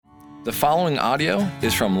The following audio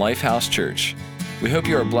is from Lifehouse Church. We hope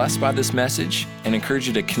you are blessed by this message and encourage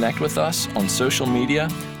you to connect with us on social media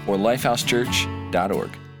or lifehousechurch.org.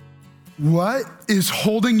 What is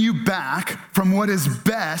holding you back from what is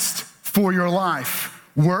best for your life?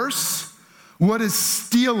 Worse, what is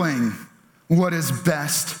stealing what is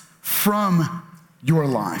best from your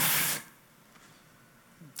life?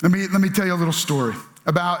 Let me tell you a little story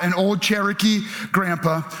about an old Cherokee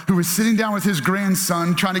grandpa who was sitting down with his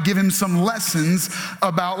grandson trying to give him some lessons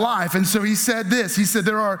about life. And so he said this, he said,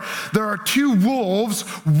 there are two wolves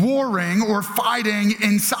warring or fighting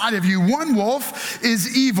inside of you. One wolf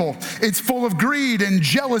is evil. It's full of greed and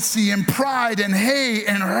jealousy and pride and hate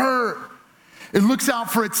and hurt. It looks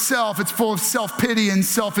out for itself. It's full of self-pity and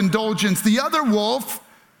self-indulgence. The other wolf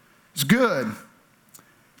is good.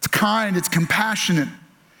 It's kind, it's compassionate.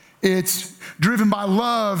 It's driven by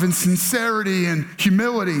love and sincerity and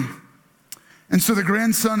humility. And so the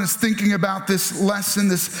grandson is thinking about this lesson,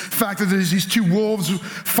 this fact that there's these two wolves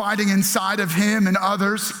fighting inside of him and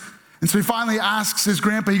others. And so he finally asks his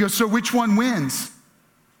grandpa, he goes, so which one wins? He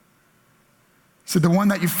said, the one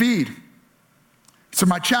that you feed. So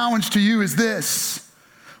my challenge to you is this: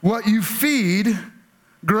 what you feed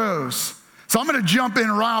grows. So I'm gonna jump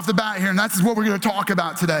in right off the bat here, and that's what we're gonna talk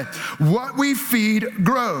about today. What we feed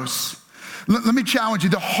grows. Let me challenge you.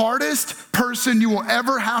 The hardest person you will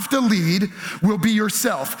ever have to lead will be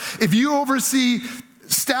yourself. If you oversee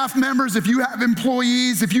staff members, if you have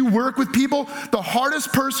employees, if you work with people, the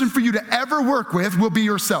hardest person for you to ever work with will be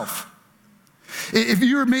yourself. If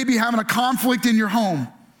you're maybe having a conflict in your home,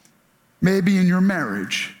 maybe in your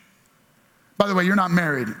marriage. By the way, you're not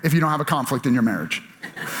married if you don't have a conflict in your marriage.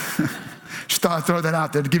 Just thought I'd throw that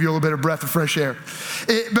out there to give you a little bit of breath of fresh air.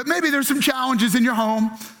 But maybe there's some challenges in your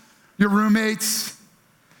home, your roommates.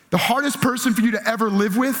 The hardest person for you to ever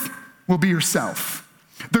live with will be yourself.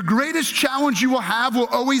 The greatest challenge you will have will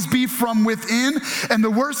always be from within, and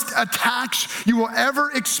the worst attacks you will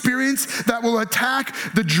ever experience that will attack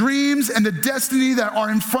the dreams and the destiny that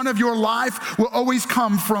are in front of your life will always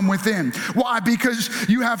come from within. Why? Because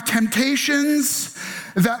you have temptations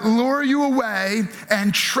that lure you away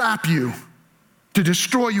and trap you to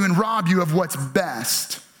destroy you and rob you of what's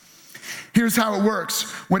best. Here's how it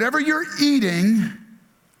works. Whatever you're eating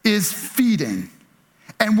is feeding,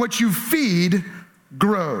 and what you feed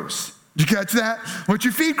grows. Did you catch that? What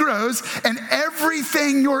you feed grows, and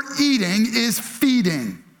everything you're eating is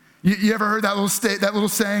feeding. You ever heard that little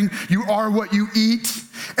saying, you are what you eat?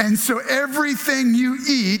 And so everything you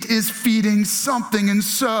eat is feeding something. And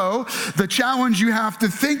so the challenge you have to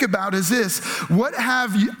think about is this: what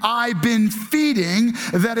have I been feeding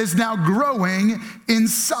that is now growing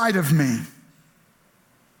inside of me?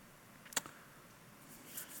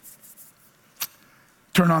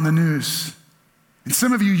 Turn on the news. And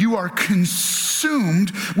some of you are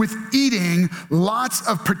consumed with eating lots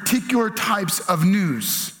of particular types of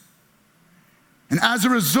news. And as a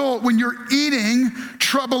result, when you're eating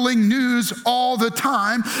troubling news all the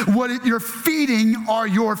time, what you're feeding are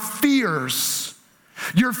your fears.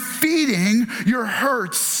 You're feeding your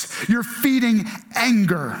hurts. You're feeding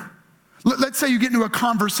anger. Let's say you get into a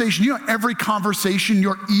conversation. You know, every conversation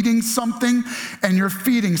you're eating something and you're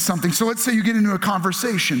feeding something. So let's say you get into a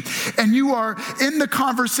conversation and you are in the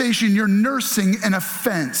conversation, you're nursing an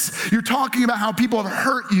offense. You're talking about how people have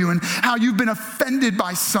hurt you and how you've been offended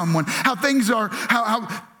by someone, how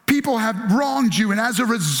people have wronged you, and as a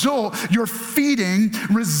result, you're feeding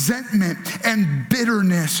resentment and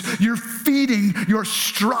bitterness. You're feeding your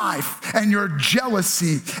strife and your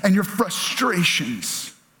jealousy and your frustrations.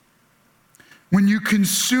 When you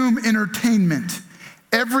consume entertainment,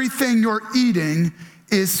 everything you're eating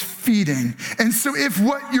is feeding. And so if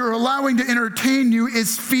what you're allowing to entertain you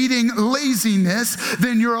is feeding laziness,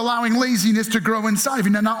 then you're allowing laziness to grow inside of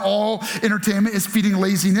you. Now, not all entertainment is feeding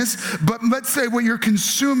laziness, but let's say what you're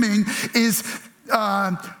consuming is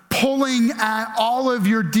pulling at all of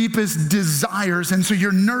your deepest desires, and so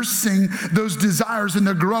you're nursing those desires and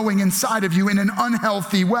they're growing inside of you in an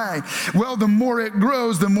unhealthy way. Well, the more it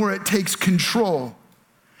grows, the more it takes control.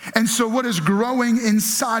 And so what is growing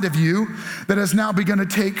inside of you that has now begun to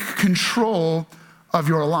take control of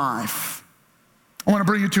your life? I want to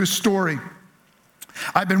bring you to a story.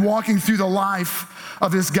 I've been walking through the life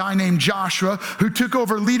of this guy named Joshua who took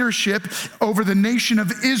over leadership over the nation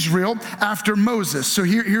of Israel after Moses. So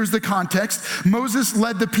here's the context. Moses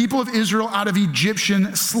led the people of Israel out of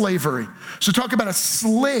Egyptian slavery. So talk about a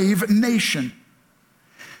slave nation.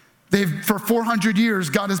 For 400 years,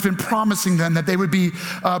 God has been promising them that they would be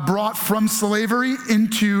brought from slavery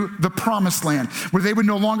into the promised land, where they would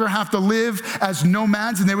no longer have to live as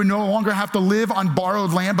nomads and they would no longer have to live on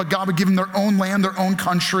borrowed land, but God would give them their own land, their own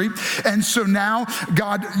country. And so now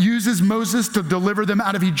God uses Moses to deliver them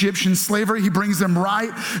out of Egyptian slavery. He brings them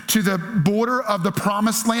right to the border of the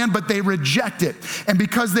promised land, but they reject it. And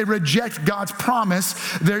because they reject God's promise,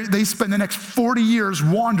 they spend the next 40 years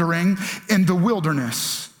wandering in the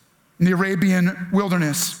wilderness. In the Arabian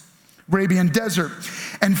wilderness, Arabian desert.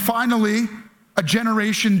 And finally, a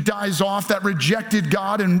generation dies off that rejected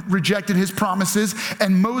God and rejected his promises,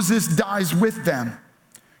 and Moses dies with them.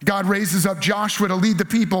 God raises up Joshua to lead the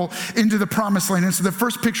people into the promised land. And so the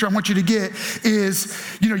first picture I want you to get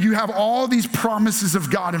is, you have all these promises of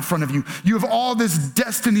God in front of you. You have all this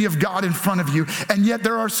destiny of God in front of you, and yet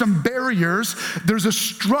there are some barriers. There's a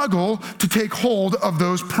struggle to take hold of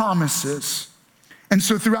those promises. And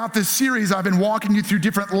so throughout this series, I've been walking you through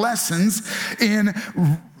different lessons in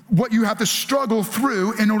what you have to struggle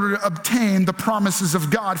through in order to obtain the promises of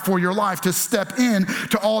God for your life, to step in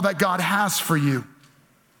to all that God has for you.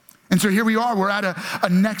 And so here we are, we're at a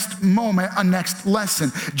next moment, a next lesson.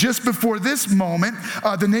 Just before this moment,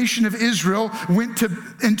 the nation of Israel went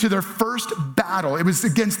into their first battle. It was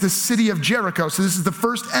against the city of Jericho. So this is the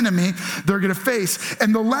first enemy they're gonna face.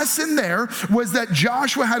 And the lesson there was that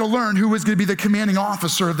Joshua had to learn who was gonna be the commanding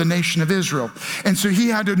officer of the nation of Israel. And so he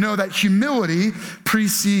had to know that humility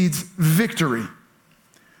precedes victory.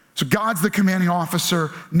 So God's the commanding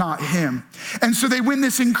officer, not him. And so they win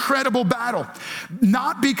this incredible battle,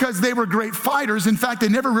 not because they were great fighters. In fact, they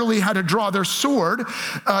never really had to draw their sword.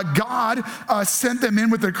 God sent them in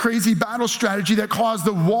with a crazy battle strategy that caused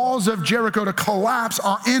the walls of Jericho to collapse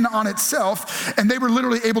on itself, and they were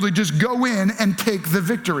literally able to just go in and take the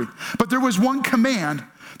victory. But there was one command,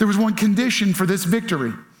 there was one condition for this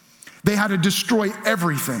victory. They had to destroy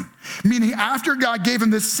everything. Meaning after God gave them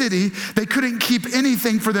this city, they couldn't keep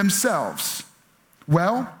anything for themselves.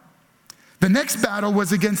 Well, the next battle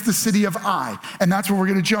was against the city of Ai. And that's where we're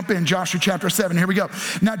gonna jump in, Joshua chapter 7. Here we go.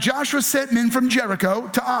 Now Joshua sent men from Jericho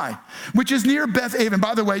to Ai, which is near Beth Aven.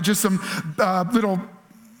 By the way, just some little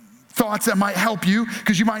thoughts that might help you,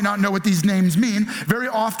 because you might not know what these names mean. Very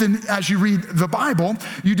often as you read the Bible,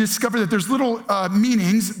 you discover that there's little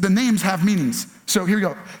meanings. The names have meanings. So here we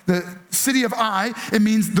go. The city of Ai, it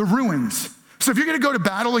means the ruins. So if you're gonna go to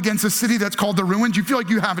battle against a city that's called the ruins, you feel like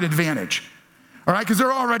you have an advantage. All right, because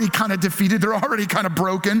they're already kind of defeated, they're already kind of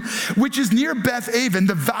broken, which is near Beth Aven,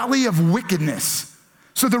 the valley of wickedness.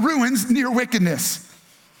 So the ruins near wickedness,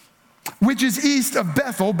 which is east of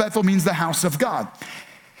Bethel. Bethel means the house of God.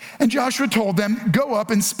 And Joshua told them, go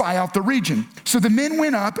up and spy out the region. So the men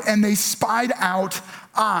went up and they spied out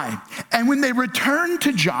Ai. And when they returned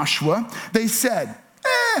to Joshua, they said,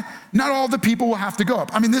 not all the people will have to go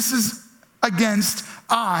up. I mean, this is against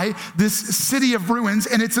Ai, this city of ruins,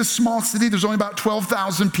 and it's a small city. There's only about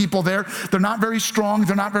 12,000 people there. They're not very strong.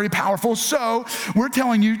 They're not very powerful. So we're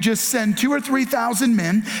telling you, just send 2,000 or 3,000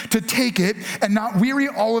 men to take it and not weary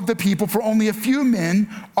all of the people, for only a few men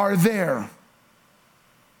are there.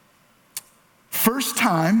 First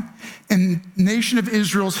time in nation of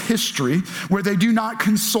Israel's history where they do not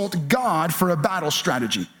consult God for a battle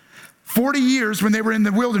strategy. 40 years when they were in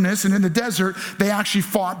the wilderness and in the desert, they actually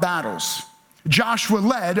fought battles. Joshua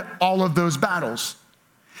led all of those battles.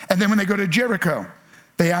 And then when they go to Jericho,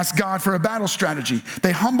 they ask God for a battle strategy.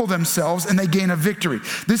 They humble themselves and they gain a victory.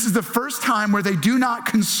 This is the first time where they do not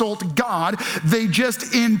consult God. They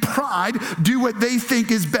just in pride do what they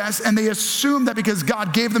think is best, and they assume that because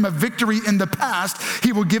God gave them a victory in the past,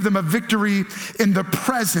 he will give them a victory in the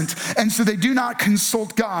present. And so they do not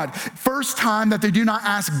consult God. First time that they do not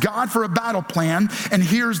ask God for a battle plan, and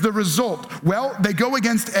here's the result. Well, they go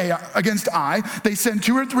against Ai. They send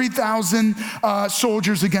 2,000 or 3,000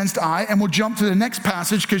 soldiers against Ai, and we'll jump to the next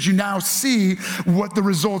passage because you now see what the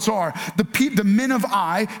results are. The men of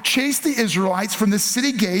Ai chased the Israelites from the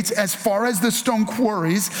city gates as far as the stone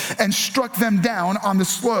quarries and struck them down on the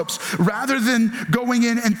slopes. Rather than going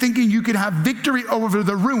in and thinking you could have victory over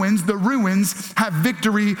the ruins have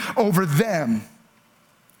victory over them.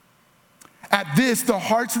 At this, the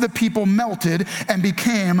hearts of the people melted and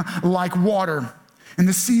became like water. In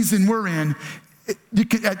the season we're in,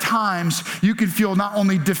 at times, you can feel not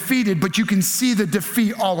only defeated, but you can see the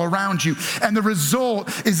defeat all around you. And the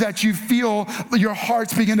result is that you feel your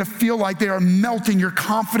hearts begin to feel like they are melting. Your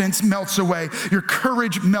confidence melts away. Your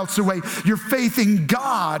courage melts away. Your faith in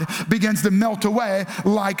God begins to melt away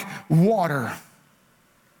like water.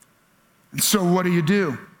 And so what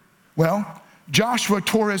do? Well, Joshua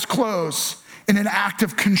tore his clothes in an act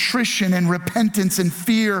of contrition and repentance and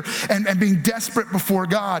fear and being desperate before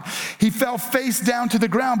God. He fell face down to the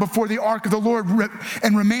ground before the ark of the Lord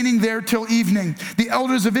and remaining there till evening. The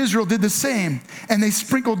elders of Israel did the same, and they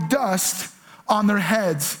sprinkled dust on their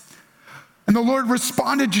heads. And the Lord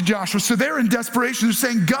responded to Joshua. So they're in desperation. They're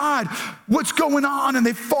saying, God, what's going on? And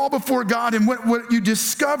they fall before God. And what you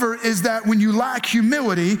discover is that when you lack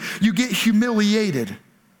humility, you get humiliated.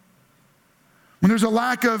 When there's a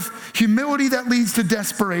lack of humility that leads to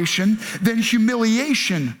desperation, then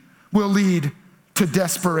humiliation will lead to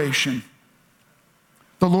desperation.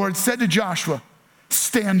 The Lord said to Joshua,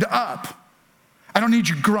 stand up. I don't need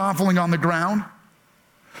you groveling on the ground.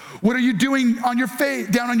 What are you doing on your face,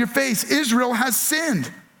 down on your face? Israel has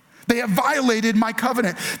sinned. They have violated my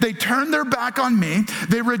covenant. They turned their back on me.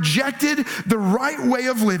 They rejected the right way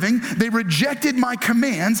of living. They rejected my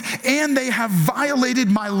commands, and they have violated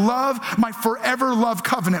my love, my forever love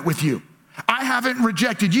covenant with you. I haven't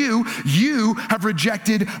rejected you. You have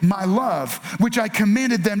rejected my love, which I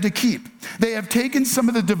commanded them to keep. They have taken some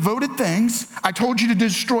of the devoted things. I told you to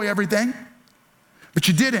destroy everything, but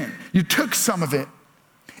you didn't. You took some of it.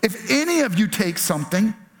 If any of you take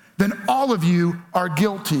something, then all of you are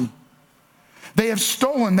guilty. They have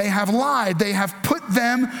stolen, they have lied, they have put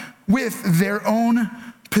them with their own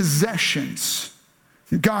possessions.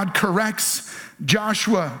 God corrects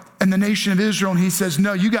Joshua and the nation of Israel, and he says,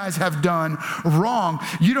 no, you guys have done wrong.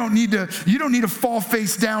 You don't need to fall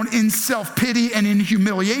face down in self-pity and in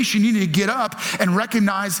humiliation. You need to get up and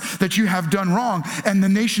recognize that you have done wrong. And the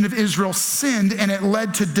nation of Israel sinned, and it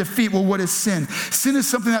led to defeat. Well, what is sin? Sin is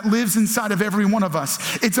something that lives inside of every one of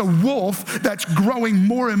us. It's a wolf that's growing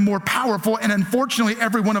more and more powerful, and unfortunately,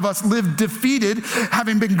 every one of us live defeated,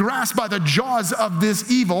 having been grasped by the jaws of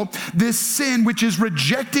this evil, this sin, which is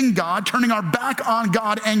rejecting God, turning our back on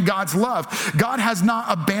God and God's love. God has not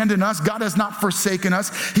abandoned us. God has not forsaken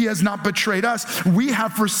us. He has not betrayed us. We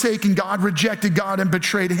have forsaken God, rejected God, and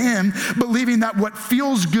betrayed him, believing that what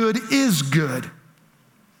feels good is good.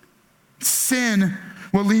 Sin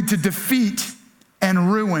will lead to defeat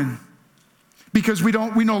and ruin because we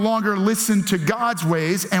no longer listen to God's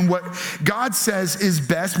ways and what God says is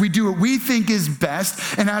best. We do what we think is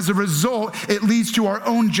best, and as a result, it leads to our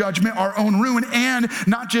own judgment, our own ruin, and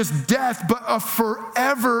not just death, but a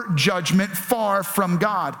forever judgment far from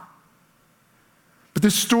God. But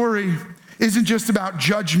this story isn't just about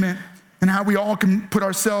judgment and how we all can put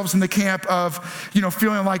ourselves in the camp of,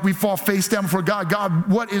 feeling like we fall face down before God. God,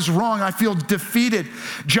 what is wrong? I feel defeated.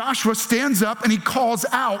 Joshua stands up and he calls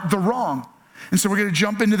out the wrong. And so we're going to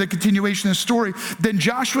jump into the continuation of the story. Then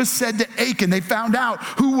Joshua said to Achan, they found out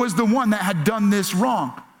who was the one that had done this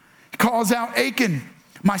wrong. He calls out Achan,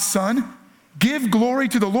 my son, give glory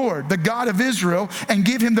to the Lord, the God of Israel, and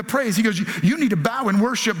give him the praise. He goes, you need to bow and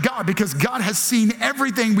worship God because God has seen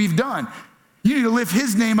everything we've done. You need to lift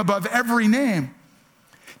his name above every name.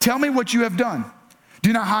 Tell me what you have done.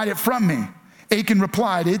 Do not hide it from me. Achan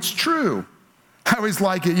replied, it's true. I always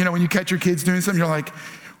like it, when you catch your kids doing something, you're like,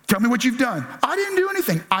 tell me what you've done. I didn't do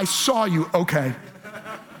anything. I saw you. Okay.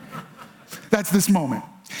 That's this moment.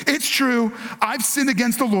 It's true. I've sinned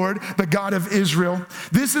against the Lord, the God of Israel.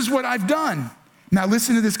 This is what I've done. Now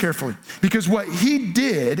listen to this carefully, because what he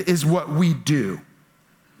did is what we do.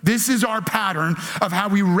 This is our pattern of how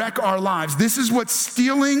we wreck our lives. This is what's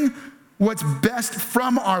stealing what's best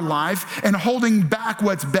from our life and holding back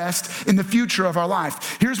what's best in the future of our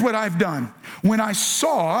life. Here's what I've done. When I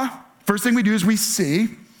saw, first thing we do is we see,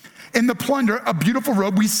 in the plunder, a beautiful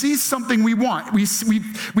robe. We see something we want. We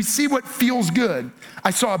see what feels good.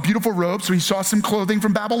 I saw a beautiful robe, so we saw some clothing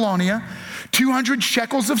from Babylonia, 200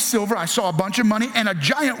 shekels of silver. I saw a bunch of money and a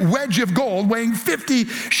giant wedge of gold weighing 50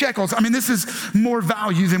 shekels. I mean, this is more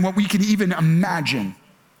value than what we can even imagine.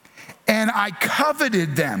 And I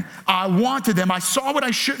coveted them. I wanted them. I saw what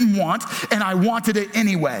I shouldn't want, and I wanted it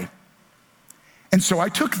anyway. And so I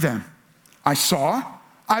took them. I saw,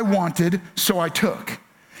 I wanted, so I took.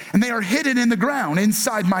 And they are hidden in the ground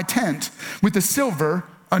inside my tent with the silver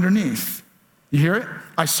underneath. You hear it?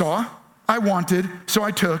 I saw, I wanted, so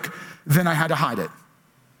I took, then I had to hide it.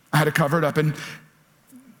 I had to cover it up. And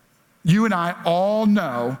you and I all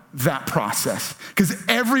know that process because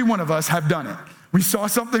every one of us have done it. We saw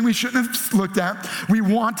something we shouldn't have looked at. We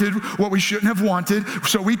wanted what we shouldn't have wanted,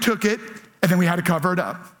 so we took it, and then we had to cover it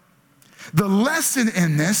up. The lesson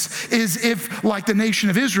in this is if, like the nation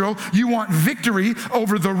of Israel, you want victory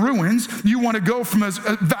over the ruins, you want to go from a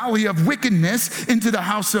valley of wickedness into the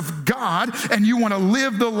house of God, and you want to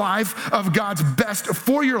live the life of God's best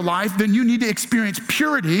for your life, then you need to experience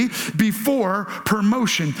purity before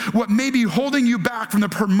promotion. What may be holding you back from the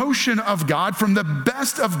promotion of God, from the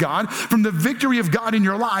best of God, from the victory of God in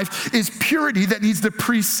your life is purity that needs to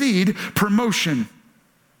precede promotion.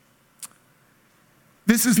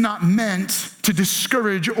 This is not meant to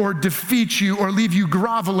discourage or defeat you or leave you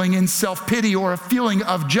groveling in self-pity or a feeling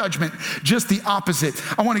of judgment. Just the opposite.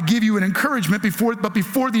 I want to give you an encouragement but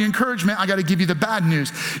before the encouragement, I got to give you the bad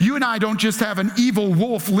news. You and I don't just have an evil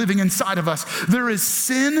wolf living inside of us. There is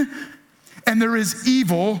sin and there is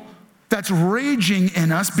evil that's raging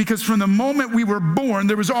in us because from the moment we were born,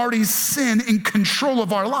 there was already sin in control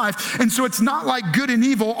of our life. And so it's not like good and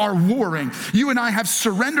evil are warring. You and I have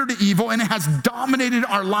surrendered to evil and it has dominated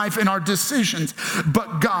our life and our decisions.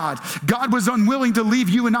 But God was unwilling to leave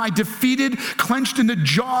you and I defeated, clenched in the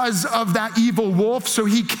jaws of that evil wolf. So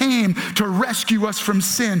he came to rescue us from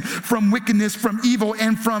sin, from wickedness, from evil,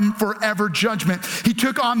 and from forever judgment. He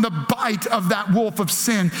took on the bite of that wolf of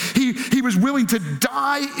sin. He was willing to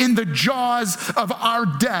die in the jaws of our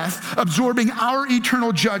death, absorbing our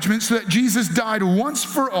eternal judgment so that Jesus died once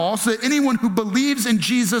for all, so that anyone who believes in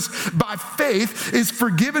Jesus by faith is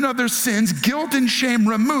forgiven of their sins, guilt and shame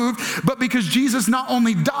removed. But because Jesus not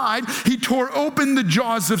only died, he tore open the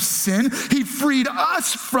jaws of sin. He freed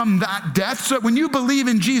us from that death. So that when you believe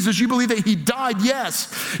in Jesus, you believe that he died,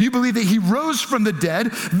 yes. You believe that he rose from the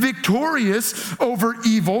dead, victorious over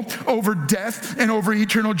evil, over death, and over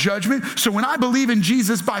eternal judgment. So when I believe in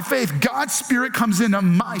Jesus by faith, God's Spirit comes into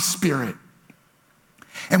my spirit.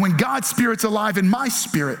 And when God's Spirit's alive in my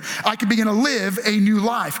spirit, I can begin to live a new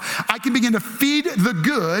life. I can begin to feed the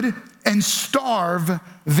good and starve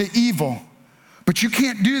the evil. But you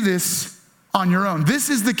can't do this on your own. This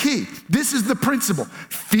is the key. This is the principle.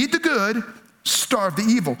 Feed the good, starve the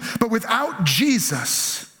evil. But without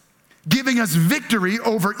Jesus giving us victory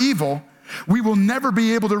over evil, we will never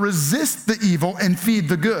be able to resist the evil and feed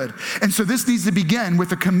the good. And so this needs to begin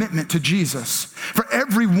with a commitment to Jesus. For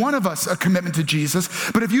every one of us, a commitment to Jesus.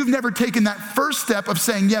 But if you've never taken that first step of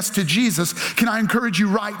saying yes to Jesus, can I encourage you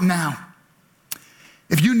right now?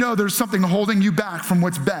 If you know there's something holding you back from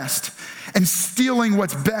what's best and stealing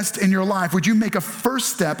what's best in your life, would you make a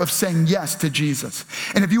first step of saying yes to Jesus?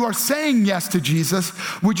 And if you are saying yes to Jesus,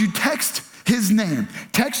 would you text his name?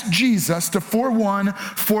 Text Jesus to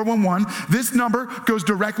 41411. This number goes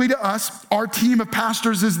directly to us. Our team of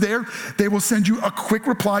pastors is there. They will send you a quick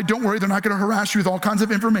reply. Don't worry, they're not going to harass you with all kinds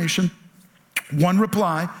of information. One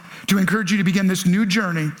reply to encourage you to begin this new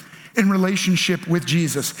journey in relationship with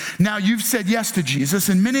Jesus. Now you've said yes to Jesus,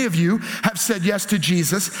 and many of you have said yes to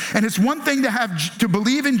Jesus, and it's one thing to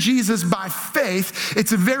believe in Jesus by faith.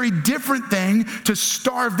 It's a very different thing to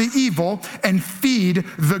starve the evil and feed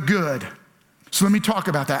the good. So let me talk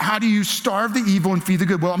about that. How do you starve the evil and feed the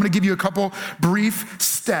good? Well, I'm going to give you a couple brief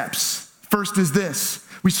steps. First is this.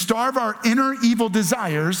 We starve our inner evil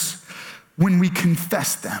desires when we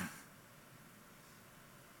confess them.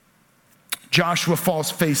 Joshua falls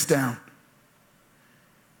face down.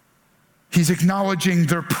 He's acknowledging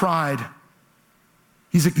their pride.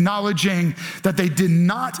 He's acknowledging that they did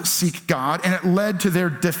not seek God and it led to their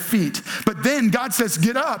defeat. But then God says,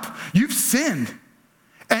 get up, you've sinned.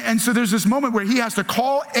 And so there's this moment where he has to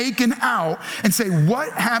call Achan out and say,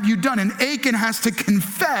 what have you done? And Achan has to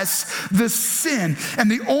confess the sin. And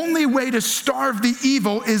the only way to starve the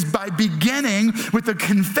evil is by beginning with the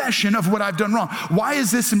confession of what I've done wrong. Why is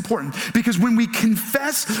this important? Because when we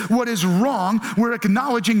confess what is wrong, we're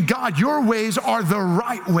acknowledging, God, your ways are the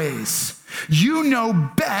right ways. You know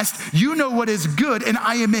best, you know what is good, and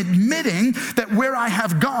I am admitting that where I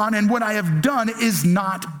have gone and what I have done is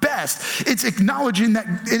not best. It's acknowledging that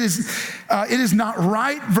it is not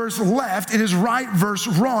right versus left, it is right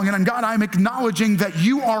versus wrong. And God, I'm acknowledging that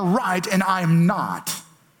you are right and I am not.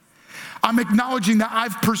 I'm acknowledging that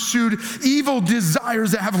I've pursued evil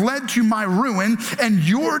desires that have led to my ruin, and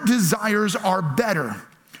your desires are better.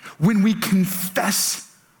 When we confess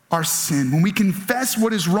our sin, when we confess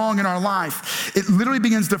what is wrong in our life, it literally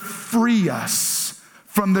begins to free us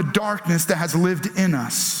from the darkness that has lived in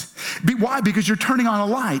us. Why? Because you're turning on a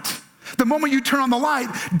light. The moment you turn on the light,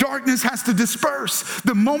 darkness has to disperse.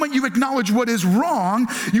 The moment you acknowledge what is wrong,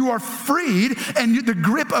 you are freed, and the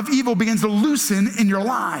grip of evil begins to loosen in your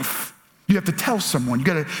life. You have to tell someone. You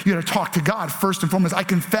gotta talk to God first and foremost. I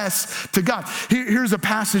confess to God. Here's a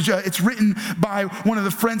passage. It's written by one of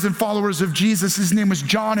the friends and followers of Jesus. His name was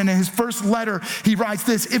John, and in his first letter, he writes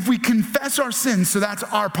this: if we confess our sins, so that's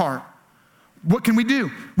our part. What can we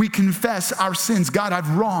do? We confess our sins. God, I've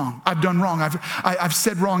done wrong. I've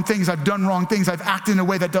said wrong things. I've done wrong things. I've acted in a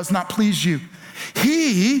way that does not please you.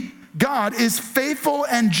 God is faithful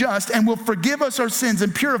and just and will forgive us our sins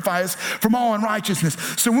and purify us from all unrighteousness.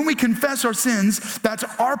 So when we confess our sins, that's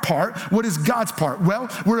our part. What is God's part? Well,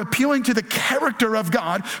 we're appealing to the character of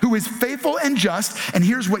God who is faithful and just, and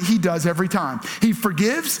here's what he does every time. He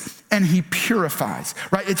forgives and he purifies,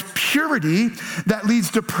 right? It's purity that leads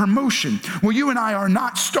to promotion. Well, you and I are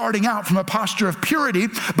not starting out from a posture of purity,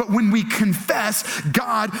 but when we confess,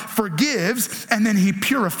 God forgives and then he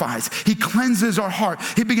purifies. He cleanses our heart.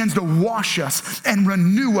 He begins to wash us and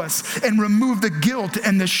renew us and remove the guilt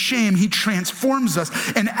and the shame. He transforms us.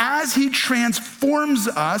 And as he transforms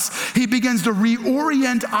us, he begins to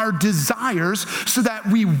reorient our desires so that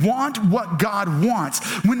we want what God wants.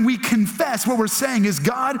 When we confess, what we're saying is,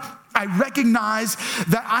 God, I recognize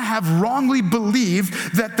that I have wrongly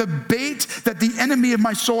believed that the bait that the enemy of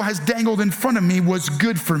my soul has dangled in front of me was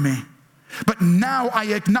good for me. But now I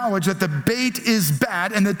acknowledge that the bait is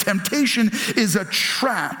bad and the temptation is a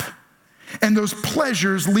trap, and those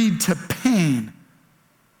pleasures lead to pain.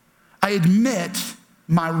 I admit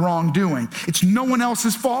my wrongdoing. It's no one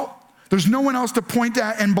else's fault. There's no one else to point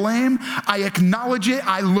at and blame. I acknowledge it.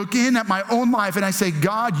 I look in at my own life and I say,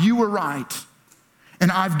 God, you were right.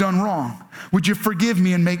 And I've done wrong. Would you forgive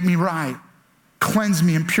me and make me right? Cleanse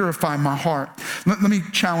me and purify my heart. Let me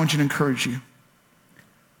challenge and encourage you.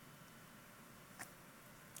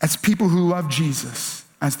 As people who love Jesus,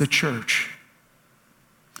 as the church,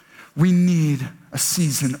 we need a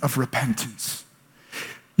season of repentance.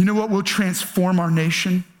 You know what will transform our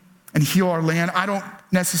nation and heal our land? I don't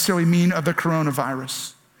necessarily mean of the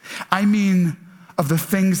coronavirus. I mean of the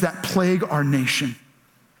things that plague our nation.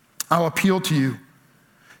 I'll appeal to you.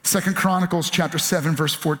 2 Chronicles chapter 7,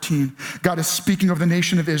 verse 14. God is speaking of the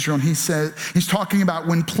nation of Israel, and he's talking about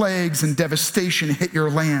when plagues and devastation hit your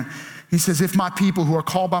land. He says, if my people who are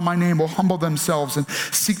called by my name will humble themselves and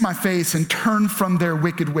seek my face and turn from their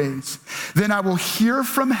wicked ways, then I will hear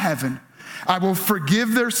from heaven, I will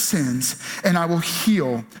forgive their sins, and I will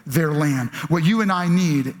heal their land. What you and I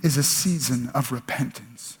need is a season of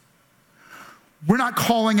repentance. We're not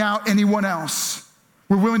calling out anyone else.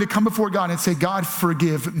 We're willing to come before God and say, God,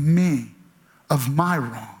 forgive me of my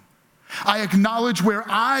wrong. I acknowledge where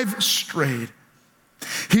I've strayed.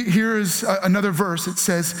 Here's another verse. It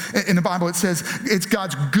says, in the Bible, it says, it's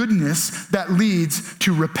God's goodness that leads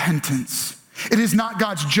to repentance. It is not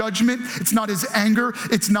God's judgment. It's not his anger.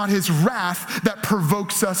 It's not his wrath that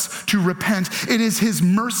provokes us to repent. It is his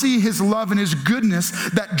mercy, his love, and his goodness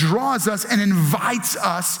that draws us and invites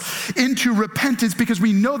us into repentance, because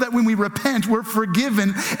we know that when we repent, we're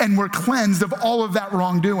forgiven and we're cleansed of all of that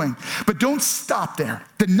wrongdoing. But don't stop there.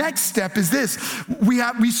 The next step is this.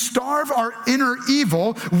 We starve our inner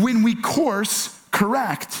evil when we course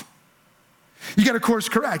correct. You got to course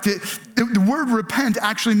correct. The word repent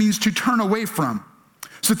actually means to turn away from.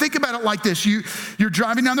 So think about it like this. You're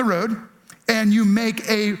driving down the road and you make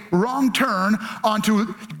a wrong turn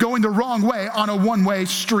onto going the wrong way on a one-way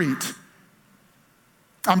street.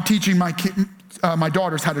 I'm teaching my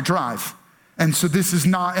daughters how to drive. And so this is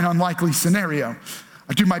not an unlikely scenario.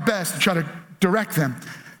 I do my best to try to direct them.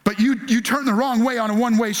 But you turn the wrong way on a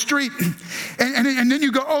one-way street and then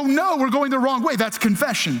you go, oh no, we're going the wrong way. That's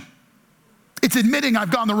confession. It's admitting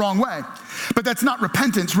I've gone the wrong way. But that's not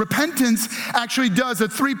repentance. Repentance actually does a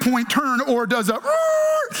 3-point turn or does a,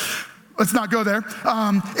 let's not go there.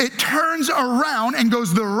 It turns around and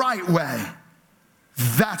goes the right way.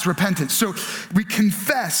 That's repentance. So we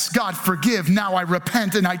confess, God, forgive. Now I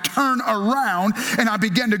repent and I turn around and I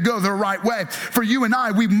begin to go the right way. For you and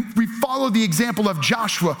I, we follow the example of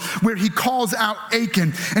Joshua, where he calls out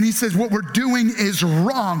Achan and he says, what we're doing is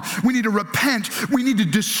wrong. We need to repent. We need to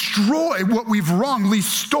destroy what we've wrongly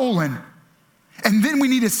stolen. And then we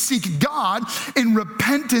need to seek God in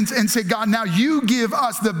repentance and say, God, now you give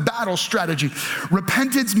us the battle strategy.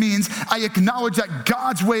 Repentance means I acknowledge that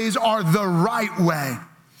God's ways are the right way.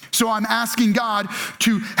 So I'm asking God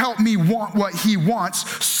to help me want what he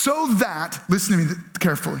wants so that, listen to me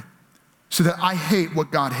carefully, so that I hate what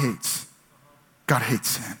God hates. God hates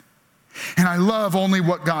sin. And I love only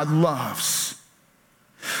what God loves.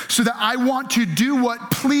 So that I want to do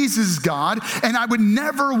what pleases God, and I would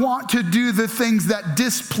never want to do the things that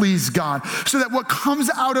displease God. So that what comes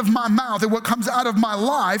out of my mouth and what comes out of my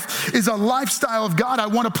life is a lifestyle of, God, I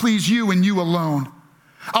want to please you and you alone.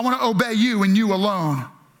 I want to obey you and you alone.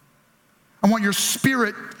 I want your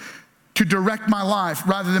spirit to direct my life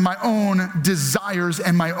rather than my own desires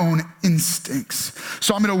and my own instincts.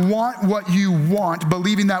 So I'm gonna want what you want,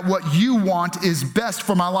 believing that what you want is best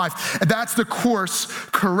for my life. And that's the course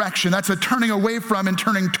correction. That's a turning away from and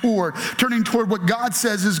turning toward what God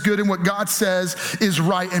says is good and what God says is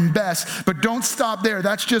right and best. But don't stop there.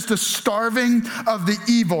 That's just a starving of the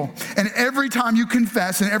evil. And every time you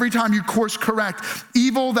confess and every time you course correct,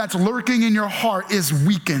 evil that's lurking in your heart is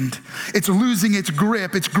weakened. It's losing its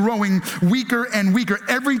grip. It's growing weaker and weaker.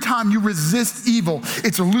 Every time you resist evil,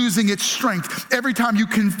 it's losing its strength. Every time you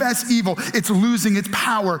confess evil, it's losing its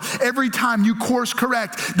power. Every time you course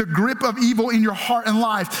correct, the grip of evil in your heart and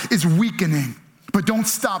life is weakening. But don't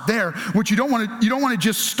stop there. What you don't want to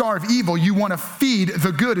just starve evil. You want to feed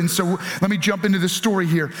the good. And so let me jump into the story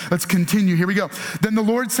here. Let's continue. Here we go. Then the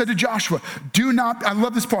Lord said to Joshua, do not, I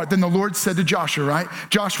love this part. Then the Lord said to Joshua, right?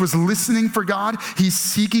 Joshua's listening for God. He's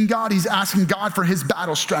seeking God. He's asking God for his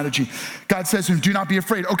battle strategy. God says to him, do not be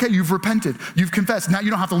afraid. Okay, you've repented. You've confessed. Now you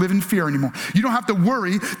don't have to live in fear anymore. You don't have to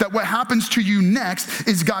worry that what happens to you next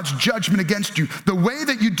is God's judgment against you. The way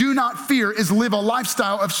that you do not fear is live a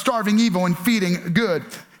lifestyle of starving evil and feeding good.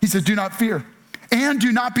 He said, do not fear and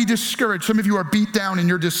do not be discouraged. Some of you are beat down and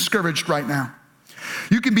you're discouraged right now.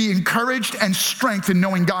 You can be encouraged and strengthened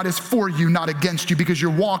knowing God is for you, not against you, because you're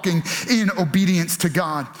walking in obedience to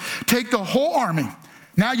God. Take the whole army.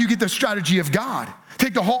 Now you get the strategy of God.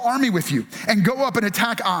 Take the whole army with you and go up and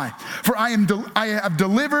attack Ai. For I have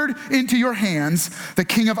delivered into your hands the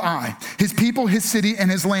king of Ai, his people, his city, and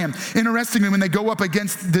his land. Interestingly, when they go up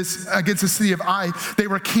against the city of Ai, they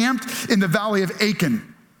were camped in the valley of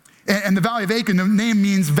Achan. And the valley of Achan, the name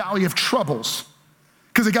means valley of troubles,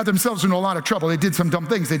 because they got themselves into a lot of trouble. They did some dumb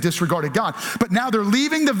things. They disregarded God. But now they're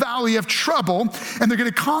leaving the valley of trouble, and they're going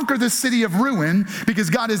to conquer the city of ruin because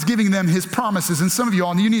God is giving them his promises. And some of you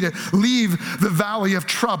all, you need to leave the valley of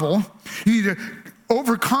trouble. You need to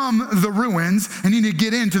overcome the ruins, and you need to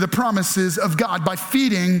get into the promises of God by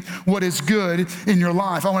feeding what is good in your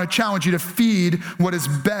life. I want to challenge you to feed what is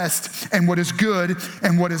best and what is good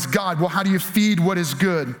and what is God. Well, how do you feed what is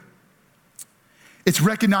good? It's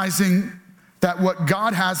recognizing that what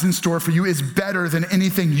God has in store for you is better than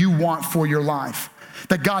anything you want for your life.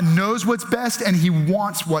 That God knows what's best and he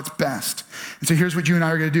wants what's best. And so here's what you and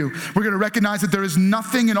I are going to do. We're going to recognize that there is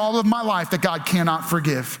nothing in all of my life that God cannot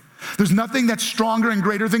forgive. There's nothing that's stronger and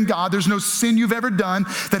greater than God. There's no sin you've ever done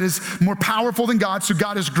that is more powerful than God. So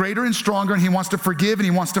God is greater and stronger, and he wants to forgive, and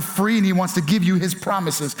he wants to free, and he wants to give you his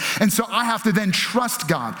promises. And so I have to then trust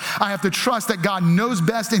God. I have to trust that God knows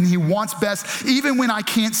best and he wants best, even when I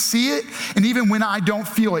can't see it and even when I don't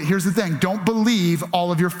feel it. Here's the thing. Don't believe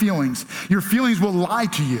all of your feelings. Your feelings will lie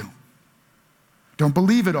to you. Don't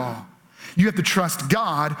believe it all. You have to trust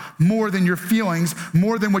God more than your feelings,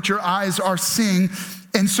 more than what your eyes are seeing.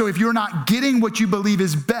 And so if you're not getting what you believe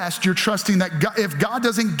is best, you're trusting that God, if God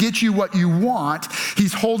doesn't get you what you want,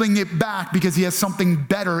 he's holding it back because he has something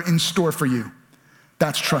better in store for you.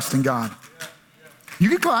 That's trusting God. You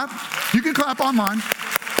can clap. You can clap online.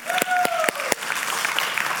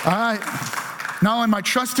 All right. Not only am I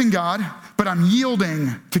trusting God, but I'm yielding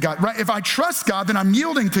to God, right? If I trust God, then I'm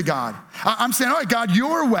yielding to God. I'm saying, all right, God,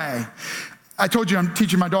 your way. I told you I'm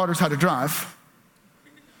teaching my daughters how to drive.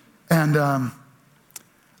 And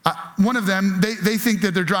one of them, they think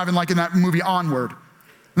that they're driving like in that movie Onward. And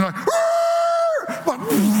they're like,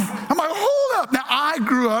 I'm like, hold up. Now,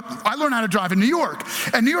 I learned how to drive in New York.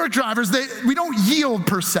 And New York drivers, we don't yield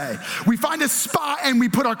per se. We find a spot and we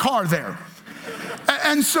put our car there.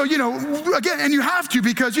 And so, again, and you have to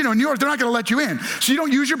because, in New York, they're not going to let you in. So you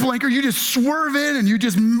don't use your blinker. You just swerve in and you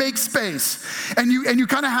just make space. And you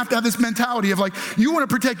kind of have to have this mentality of like, you want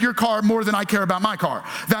to protect your car more than I care about my car.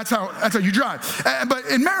 That's how you drive. But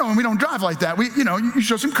in Maryland, we don't drive like that. You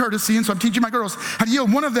show some courtesy. And so I'm teaching my girls how to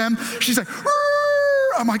yield. One of them, she's like,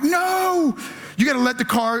 I'm like, no. You got to let the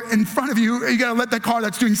car in front of you, you got to let that car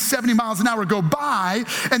that's doing 70 miles an hour go by,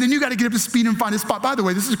 and then you got to get up to speed and find a spot. By the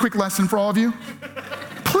way, this is a quick lesson for all of you.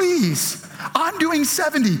 Please, I'm doing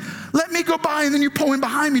 70. Let me go by, and then you pull in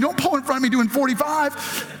behind me. Don't pull in front of me doing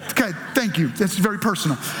 45. Okay, thank you. That's very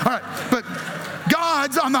personal. All right, but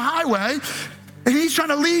God's on the highway, and he's trying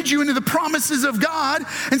to lead you into the promises of God,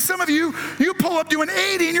 and some of you pull up doing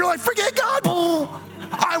 80, and you're like, forget God.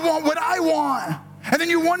 I want what I want. And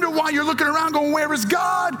then you wonder why you're looking around going, where is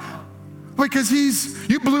God? Because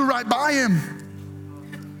you blew right by him.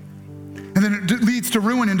 And then it leads to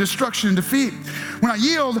ruin and destruction and defeat. When I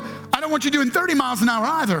yield, I don't want you doing 30 miles an hour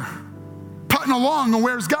either. Putting along, and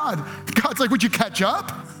where's God? God's like, would you catch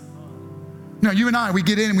up? No, you and I, we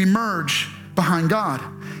get in and we merge behind God.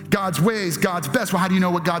 God's ways, God's best. Well, how do you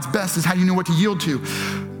know what God's best is? How do you know what to yield to?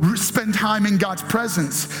 spend time in God's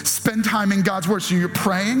presence, spend time in God's word. So you're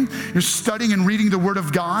praying, you're studying and reading the word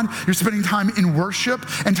of God, you're spending time in worship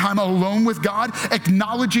and time alone with God,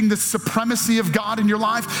 acknowledging the supremacy of God in your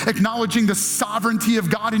life, acknowledging the sovereignty of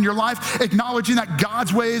God in your life, acknowledging that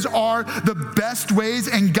God's ways are the best ways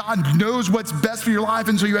and God knows what's best for your life.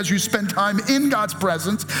 And so as you spend time in God's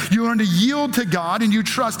presence, you learn to yield to God and you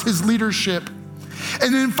trust his leadership.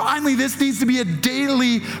 And then finally, this needs to be a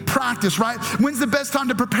daily practice, right? When's the best time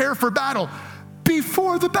to prepare for battle?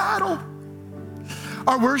 Before the battle.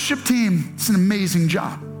 Our worship team, it's an amazing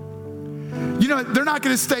job. You know, they're not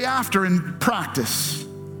going to stay after and practice.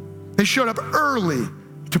 They showed up early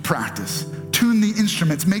to practice, tune the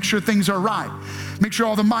instruments, make sure things are right, make sure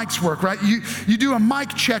all the mics work, right? You do a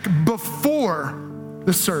mic check before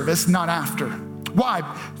the service, not after. Why?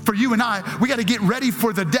 For you and I, we got to get ready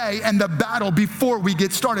for the day and the battle before we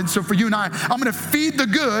get started. So for you and I'm going to feed the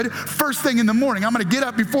good first thing in the morning. I'm going to get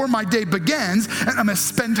up before my day begins, and I'm going to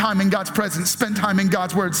spend time in God's presence, spend time in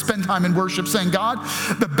God's word, spend time in worship, saying, God,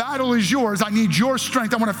 the battle is yours. I need your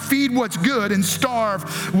strength. I want to feed what's good and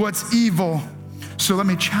starve what's evil. So let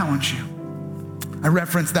me challenge you. I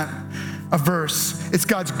referenced a verse. It's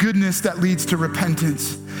God's goodness that leads to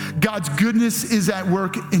repentance. God's goodness is at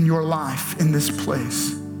work in your life in this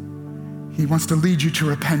place. He wants to lead you to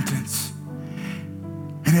repentance.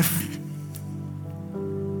 And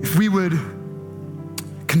if we would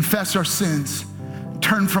confess our sins,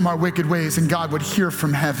 turn from our wicked ways, and God would hear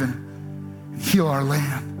from heaven and heal our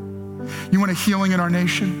land. You want a healing in our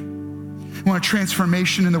nation? You want a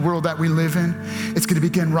transformation in the world that we live in? It's going to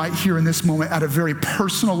begin right here in this moment at a very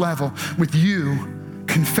personal level with you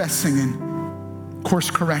confessing and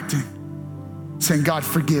course correcting, saying, God,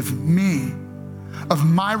 forgive me of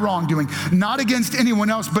my wrongdoing, not against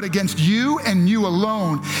anyone else, but against you and you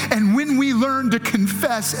alone. And when we learn to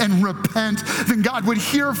confess and repent, then God would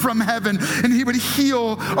hear from heaven and he would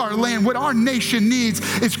heal our land. What our nation needs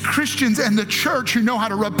is Christians and the church who know how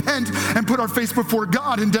to repent and put our face before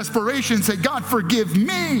God in desperation and say, God, forgive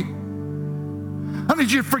me. I don't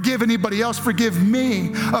need you to forgive anybody else. Forgive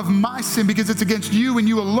me of my sin, because it's against you and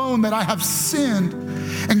you alone that I have sinned.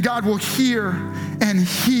 And God will hear and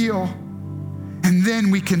heal. And then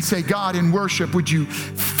we can say, God, in worship, would you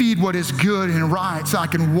feed what is good and right so I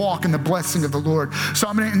can walk in the blessing of the Lord? So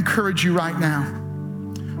I'm going to encourage you right now.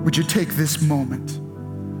 Would you take this moment?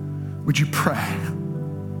 Would you pray?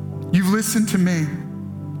 You've listened to me.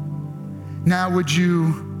 Now would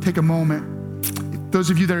you take a moment? Those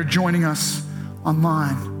of you that are joining us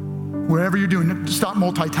online, wherever you're doing, stop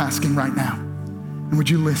multitasking right now. And would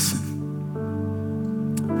you listen?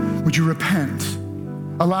 Would you repent?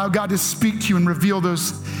 Allow God to speak to you and reveal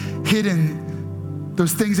those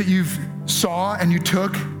things that you've saw and you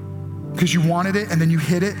took because you wanted it and then you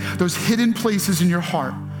hid it, those hidden places in your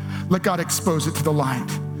heart. Let God expose it to the light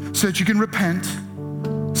so that you can repent,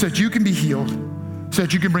 so that you can be healed, so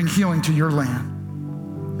that you can bring healing to your land.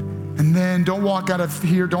 And then don't walk out of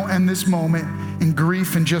here, don't end this moment in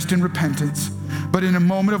grief and just in repentance, but in a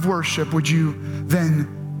moment of worship, would you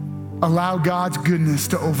then allow God's goodness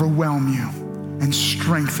to overwhelm you and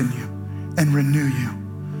strengthen you and renew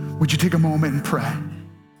you? Would you take a moment and pray?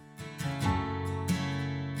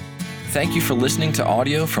 Thank you for listening to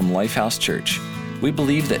audio from Lifehouse Church. We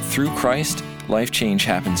believe that through Christ, life change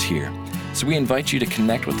happens here. So we invite you to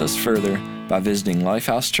connect with us further by visiting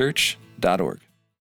lifehousechurch.org.